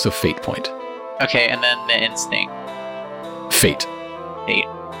belief is also fate point. Okay, and then the instinct. Fate. Fate.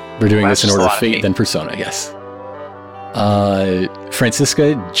 We're doing this in order of fate, then persona, yes.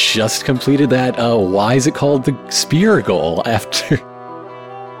 Francisca just completed that, why is it called the spear goal after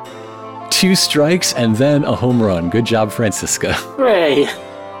 2 strikes and then a home run. Good job, Francisca. Hooray.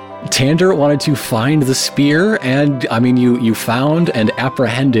 Tander wanted to find the spear, and, I mean, you found and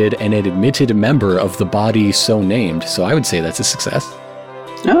apprehended an admitted member of the body so named, so I would say that's a success.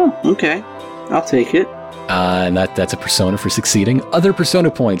 Oh, okay. I'll take it. And that's a persona for succeeding. Other persona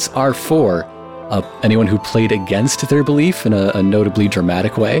points are for anyone who played against their belief in a notably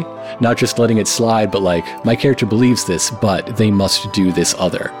dramatic way. Not just letting it slide, but like, my character believes this, but they must do this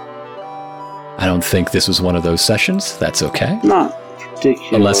other. I don't think this was one of those sessions. That's okay. Not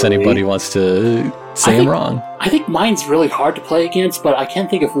particularly. Unless anybody wants to say I'm wrong. I think mine's really hard to play against, but I can't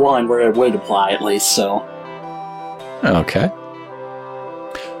think of one where it would apply at least, so... Okay.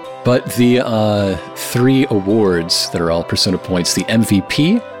 But the 3 awards that are all Persona points, the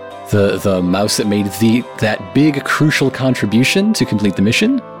MVP, the mouse that made that big crucial contribution to complete the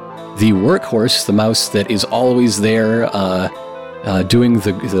mission, the workhorse, the mouse that is always there doing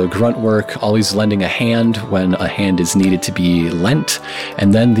the grunt work, always lending a hand when a hand is needed to be lent,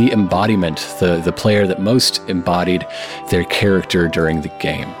 and then the embodiment, the player that most embodied their character during the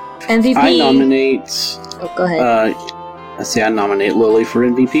game. MVP. I nominate... Oh, go ahead. I nominate Lily for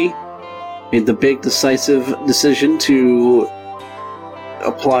MVP. Made the big decisive decision to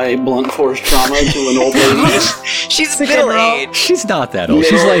apply blunt force trauma to an old lady. She's middle-aged. She's not that old.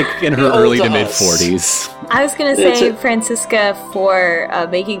 She's like in her early to mid-40s. I was going to say Francisca for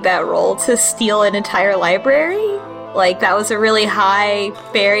making that roll to steal an entire library. Like, that was a really high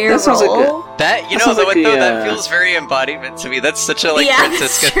barrier roll. That feels very embodiment to me. That's such a,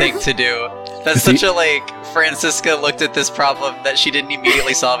 Francisca thing to do. That's such a, Francisca looked at this problem that she didn't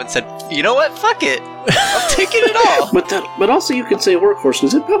immediately solve and said, you know what, fuck it. I'm taking it all. But also you could say workhorse,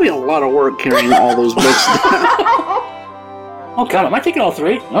 because it's probably a lot of work carrying all those books down. Oh, God, am I taking all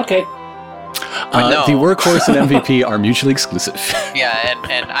 3? Okay. No. The workhorse and MVP are mutually exclusive. Yeah,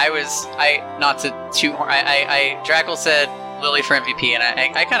 and Drackle said Lily for MVP, and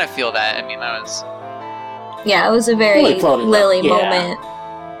I kind of feel that. I mean, that was... Yeah, it was a very Lily moment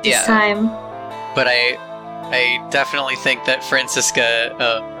this time. But I definitely think that Francisca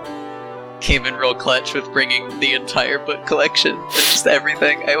came in real clutch with bringing the entire book collection and just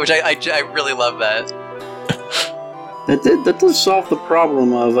everything, which I really love that. That does solve the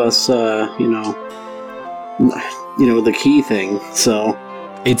problem of us, the key thing, so...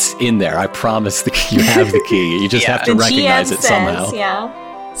 It's in there, I promise you have the key. You just have to recognize GM it somehow.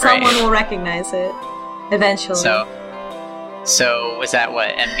 Yeah. Someone will recognize it, eventually. So was that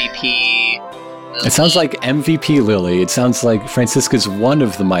what, MVP... Lily? It sounds like MVP Lily. It sounds like Francisca's one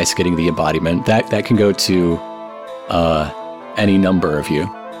of the mice getting the embodiment. That can go to any number of you.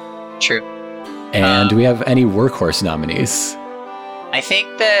 True. And do we have any workhorse nominees? I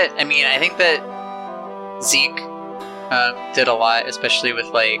think that Zeke did a lot, especially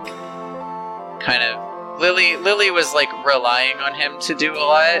with kind of Lily was relying on him to do a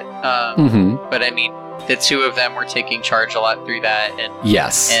lot. But I mean, the two of them were taking charge a lot through that, and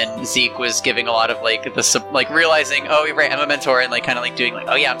and Zeke was giving a lot of realizing, oh, right, I'm a mentor, and kind of doing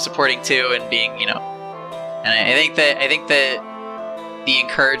oh yeah, I'm supporting too, and being And I think that the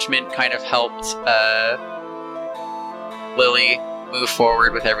encouragement kind of helped Lily move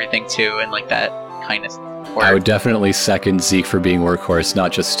forward with everything too, and that kind of work. I would definitely second Zeke for being workhorse,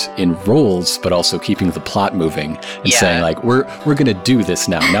 not just in roles, but also keeping the plot moving and saying we're gonna do this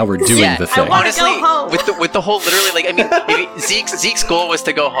now. Now we're doing the thing. Honestly, with the whole literally maybe Zeke's goal was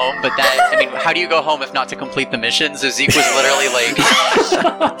to go home, but how do you go home if not to complete the mission? So Zeke was literally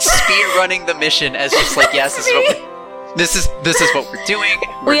speed running the mission as just yes, this is what we're doing.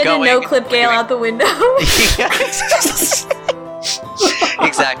 We had to no-clip Gale out the window.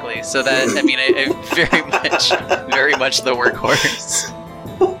 Exactly. So that I very much the workhorse.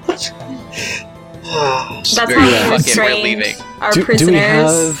 That's how we restrained our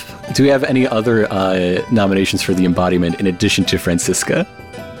prisoners. Do we have any other nominations for the embodiment in addition to Francisca?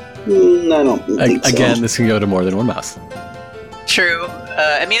 I don't think so. Again, this can go to more than one mouse. True.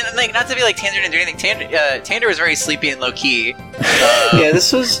 Not to be Tander didn't do anything. Tander was very sleepy and low key.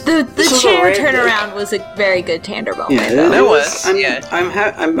 This was the chair turnaround was a very good Tander moment. Yeah, that was.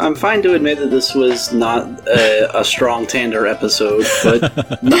 I'm fine to admit that this was not a strong Tander episode, but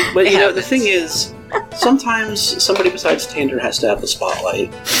the thing is, sometimes somebody besides Tander has to have the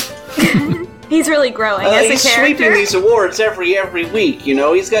spotlight. He's really growing as a character. He's sweeping these awards every week.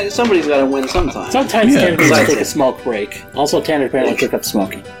 Somebody's got to win sometime. Sometimes Tanner needs to take a smoke break. Also, Tanner apparently took up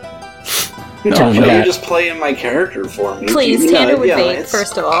smoking. You're just playing my character for me. Please, Tanner would vape,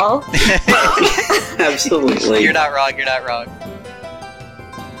 first of all. Absolutely. You're not wrong.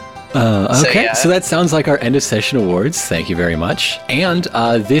 Okay, so that sounds like our end of session awards. Thank you very much. And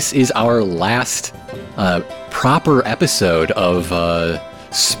this is our last proper episode of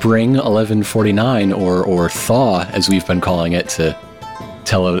Spring 1149, or Thaw, as we've been calling it, to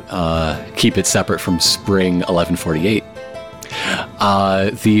keep it separate from Spring 1148.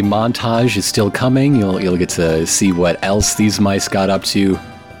 The montage is still coming. You'll get to see what else these mice got up to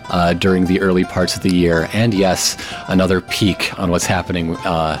during the early parts of the year, and yes, another peek on what's happening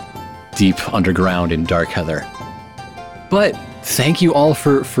deep underground in Dark Heather. But thank you all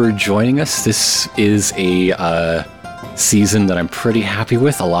for joining us. This is a season that I'm pretty happy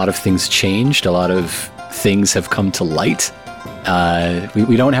with. A lot of things changed. A lot of things have come to light.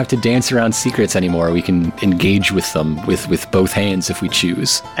 We don't have to dance around secrets anymore. We can engage with them with both hands if we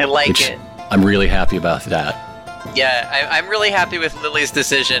choose. I like it. I'm really happy about that. Yeah, I'm really happy with Lily's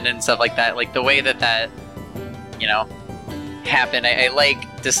decision and stuff like that. Like the way that happened. I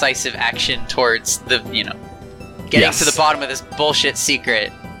like decisive action towards the, getting to the bottom of this bullshit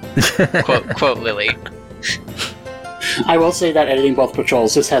secret. quote Lily. I will say that editing both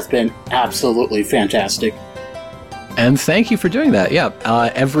patrols, this has been absolutely fantastic. And thank you for doing that. Yeah,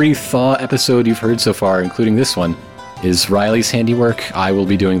 every Thaw episode you've heard so far, including this one, is Riley's handiwork. I will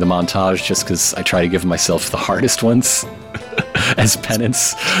be doing the montage just because I try to give myself the hardest ones as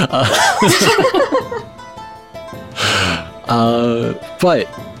penance. But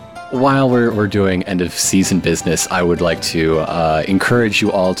while we're doing end of season business, I would like to encourage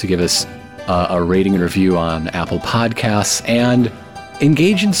you all to give us a rating and review on Apple Podcasts and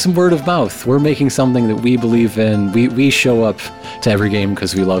engage in some word of mouth. We're making something that we believe in. We show up to every game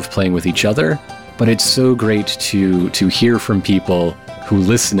because we love playing with each other, but it's so great to hear from people who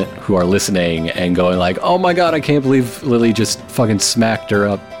are listening and going like, oh my god, I can't believe Lily just fucking smacked her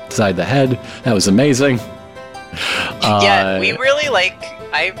upside the head. That was amazing. Yeah, I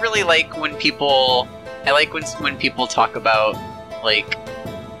really like when people talk about like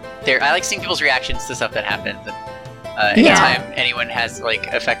I like seeing people's reactions to stuff that happens. And anytime anyone has like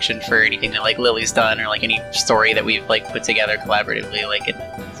affection for anything that like Lily's done or like any story that we've like put together collaboratively, like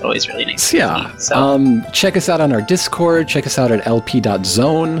it's always really nice. Yeah. To see, so. Check us out on our Discord. Check us out at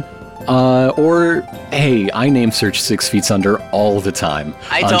lp.zone. Or, hey, I name search 6 Feet Under all the time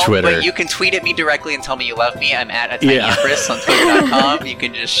on Twitter. But you can tweet at me directly and tell me you love me. I'm at tinyempress on twitter.com. You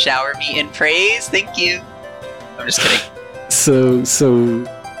can just shower me in praise. Thank you. I'm just kidding. So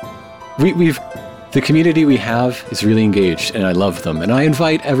we've the community we have is really engaged, and I love them. And I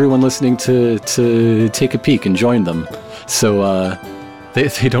invite everyone listening to take a peek and join them, so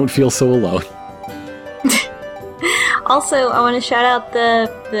they don't feel so alone. Also, I want to shout out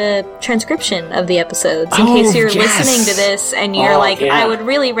the transcription of the episodes in case you're listening to this and you're I would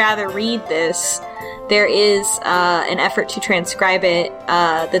really rather read this. There is an effort to transcribe it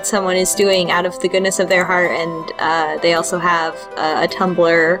that someone is doing out of the goodness of their heart, and they also have a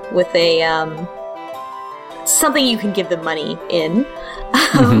Tumblr with a something you can give them money in.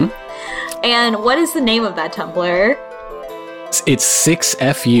 And what is the name of that Tumblr? It's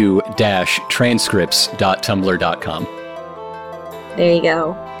 6fu-transcripts.tumblr.com. There you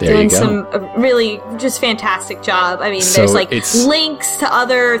go. Doing some really just fantastic job. I mean, there's like links to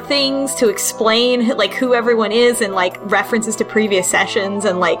other things to explain like who everyone is and like references to previous sessions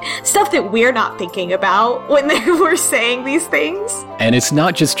and like stuff that we're not thinking about when we're saying these things. And it's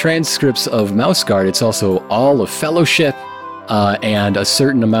not just transcripts of Mouse Guard, it's also all of Fellowship. And a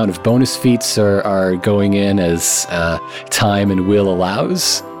certain amount of bonus feats are going in as time and will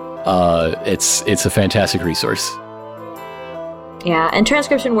allows. It's a fantastic resource. Yeah, and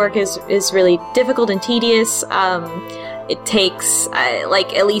transcription work is really difficult and tedious. It takes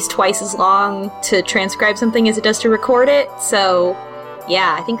like at least twice as long to transcribe something as it does to record it. So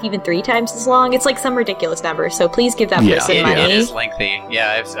yeah, I think even 3 times as long. It's like some ridiculous number. So please give that person money. It is lengthy.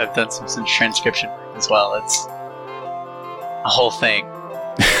 Yeah, I've done some transcription work as well. It's a whole thing.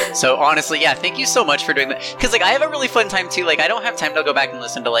 So honestly, yeah, thank you so much for doing that. Because like I have a really fun time too. Like I don't have time to go back and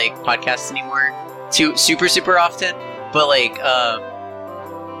listen to like podcasts anymore too super often. But like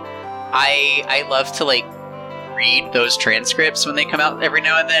I love to like read those transcripts when they come out every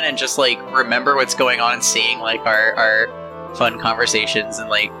now and then and just like remember what's going on and seeing like our fun conversations and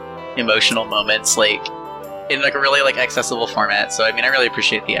like emotional moments like in like a really like accessible format. So I mean I really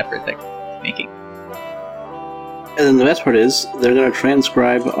appreciate the effort that you're making. And then the best part is, they're going to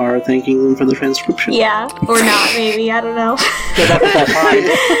transcribe our thanking them for the transcription. Yeah, or not, maybe. I don't know.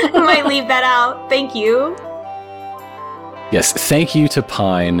 I might leave that out. Thank you. Yes, thank you to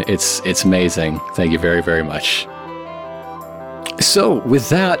Pine. It's amazing. Thank you very, very much. So, with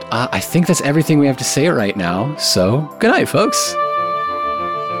that, I think that's everything we have to say right now. So, good night, folks.